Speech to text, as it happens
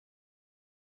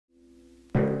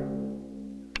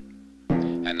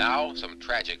And now, some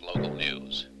tragic local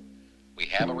news. We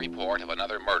have a report of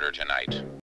another murder tonight.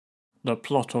 The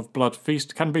plot of Blood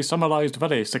Feast can be summarized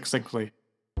very succinctly.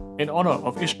 In honor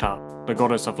of Ishtar, the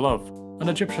goddess of love, an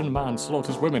Egyptian man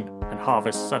slaughters women and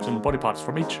harvests certain body parts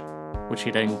from each, which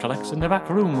he then collects in the back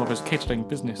room of his catering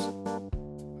business.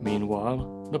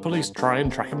 Meanwhile, the police try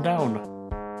and track him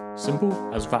down. Simple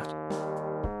as that.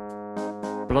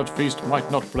 Blood Feast might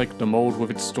not break the mold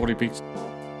with its story beats.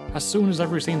 As soon as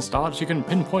every scene starts, you can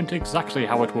pinpoint exactly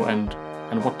how it will end,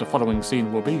 and what the following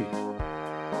scene will be.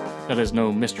 There is no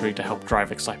mystery to help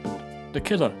drive excitement. The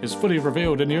killer is fully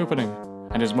revealed in the opening,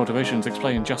 and his motivations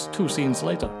explained just 2 scenes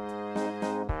later.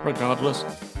 Regardless,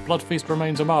 Blood Feast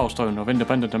remains a milestone of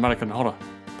independent American horror,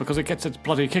 because it gets its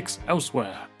bloody kicks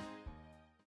elsewhere.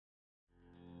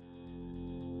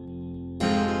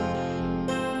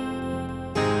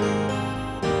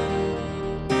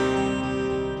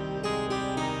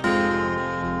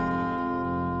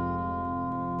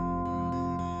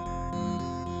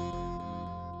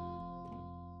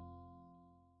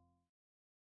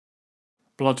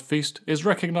 Blood Feast is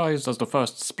recognized as the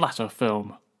first splatter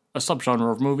film, a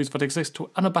subgenre of movies that exist to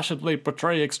unabashedly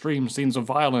portray extreme scenes of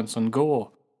violence and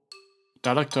gore.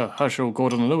 Director Herschell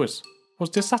Gordon Lewis was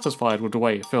dissatisfied with the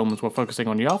way films were focusing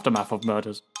on the aftermath of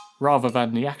murders, rather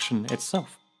than the action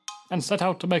itself, and set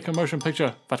out to make a motion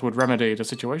picture that would remedy the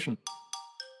situation.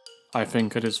 I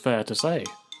think it is fair to say,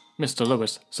 Mr.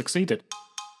 Lewis succeeded.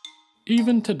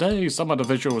 Even today, some of the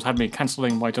visuals had me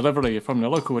cancelling my delivery from the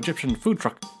local Egyptian food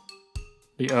truck.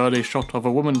 The early shot of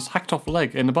a woman's hacked off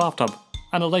leg in the bathtub,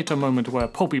 and a later moment where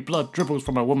pulpy blood dribbles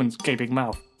from a woman's gaping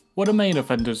mouth, were the main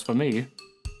offenders for me.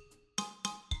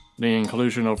 The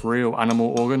inclusion of real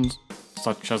animal organs,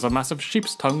 such as a massive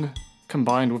sheep's tongue,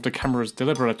 combined with the camera's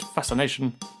deliberate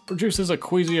fascination, produces a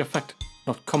queasy effect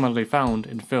not commonly found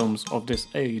in films of this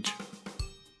age.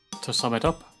 To sum it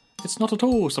up, it's not at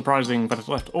all surprising that it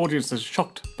left audiences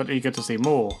shocked but eager to see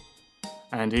more.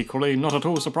 And equally not at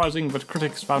all surprising that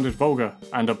critics found it vulgar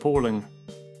and appalling.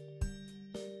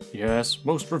 Yes,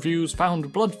 most reviews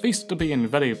found Blood Feast to be in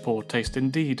very poor taste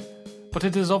indeed, but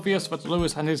it is obvious that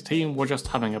Lewis and his team were just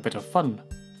having a bit of fun.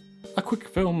 A quick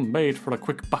film made for a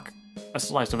quick buck, a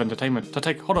slice of entertainment to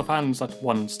take horror fans that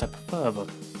one step further.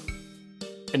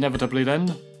 Inevitably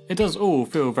then, it does all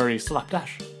feel very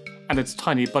slapdash, and its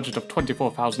tiny budget of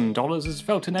 $24,000 is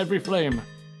felt in every frame.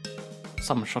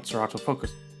 Some shots are out of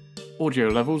focus. Audio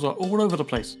levels are all over the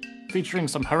place, featuring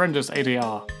some horrendous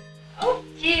ADR. Oh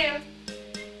dear.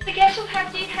 I guess we'll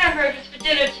have to eat hamburgers for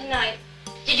dinner tonight.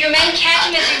 Did your men catch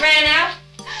him as he ran out?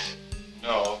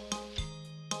 No.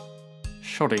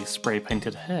 Shoddy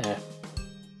spray-painted hair.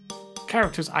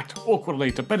 Characters act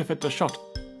awkwardly to benefit the shot,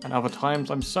 and other times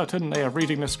I'm certain they are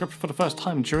reading the script for the first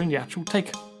time during the actual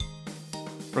take.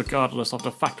 Regardless of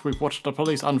the fact we've watched the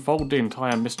police unfold the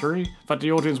entire mystery that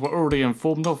the audience were already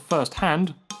informed of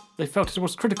firsthand, they felt it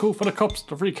was critical for the cops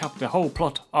to recap the whole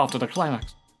plot after the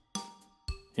climax.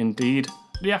 Indeed,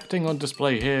 the acting on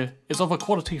display here is of a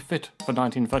quality fit for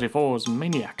 1934's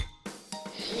Maniac.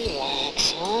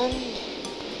 Relax, hon.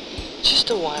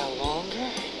 Just a while longer.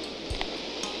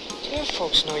 Your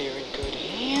folks know you're in good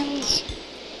hands.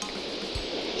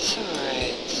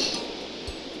 Besides,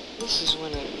 this is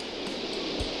when it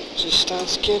just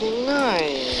starts getting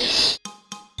nice.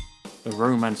 The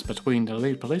romance between the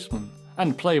lead policeman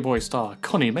and Playboy star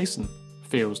Connie Mason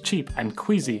feels cheap and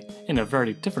queasy in a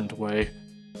very different way.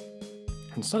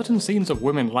 And certain scenes of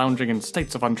women lounging in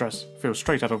states of undress feel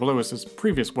straight out of Lewis's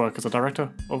previous work as a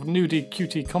director of nudie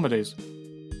cutie comedies.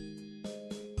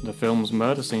 The film's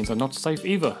murder scenes are not safe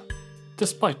either,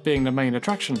 despite being the main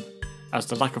attraction, as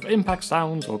the lack of impact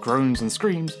sounds or groans and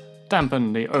screams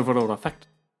dampen the overall effect.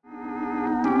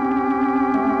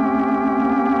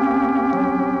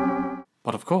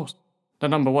 But of course, the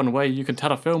number one way you can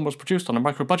tell a film was produced on a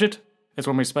micro-budget is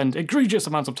when we spend egregious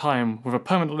amounts of time with a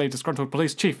permanently disgruntled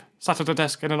police chief sat at a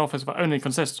desk in an office that only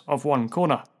consists of one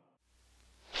corner.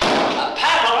 A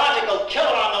pathological killer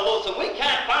on the loose and we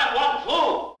can't find one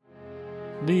clue!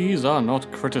 These are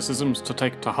not criticisms to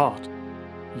take to heart.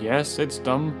 Yes, it's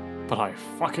dumb, but I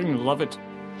fucking love it.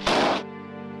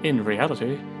 In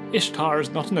reality, Ishtar is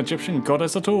not an Egyptian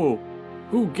goddess at all.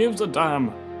 Who gives a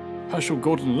damn? Herschell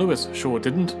Gordon Lewis sure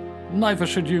didn't. Neither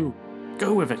should you.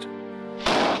 Go with it.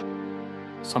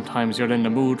 Sometimes you're in the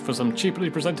mood for some cheaply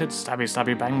presented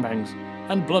stabby bang bangs,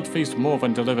 and Blood Feast more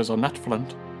than delivers on that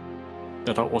front.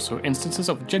 There are also instances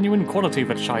of genuine quality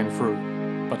that shine through,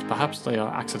 but perhaps they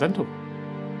are accidental.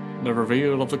 The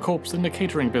reveal of the corpse in the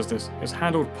catering business is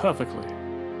handled perfectly.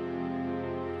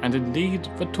 And indeed,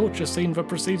 the torture scene that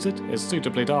precedes it is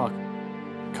suitably dark.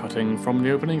 Cutting from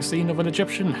the opening scene of an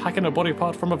Egyptian hacking a body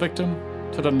part from a victim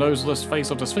to the noseless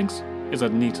face of the Sphinx is a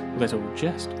neat little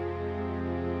jest.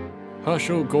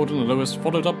 Herschell Gordon Lewis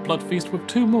followed up Blood Feast with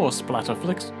 2 more splatter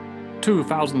flicks,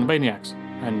 2000 Maniacs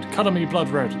and Colour Me Blood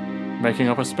Red, making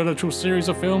up a spiritual series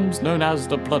of films known as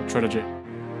the Blood Trilogy.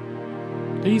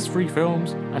 These 3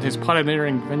 films, and his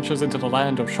pioneering ventures into the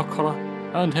land of shock horror,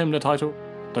 earned him the title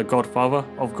The Godfather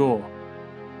of Gore.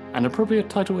 An appropriate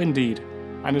title indeed,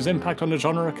 and his impact on the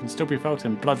genre can still be felt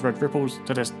in blood red ripples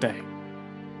to this day.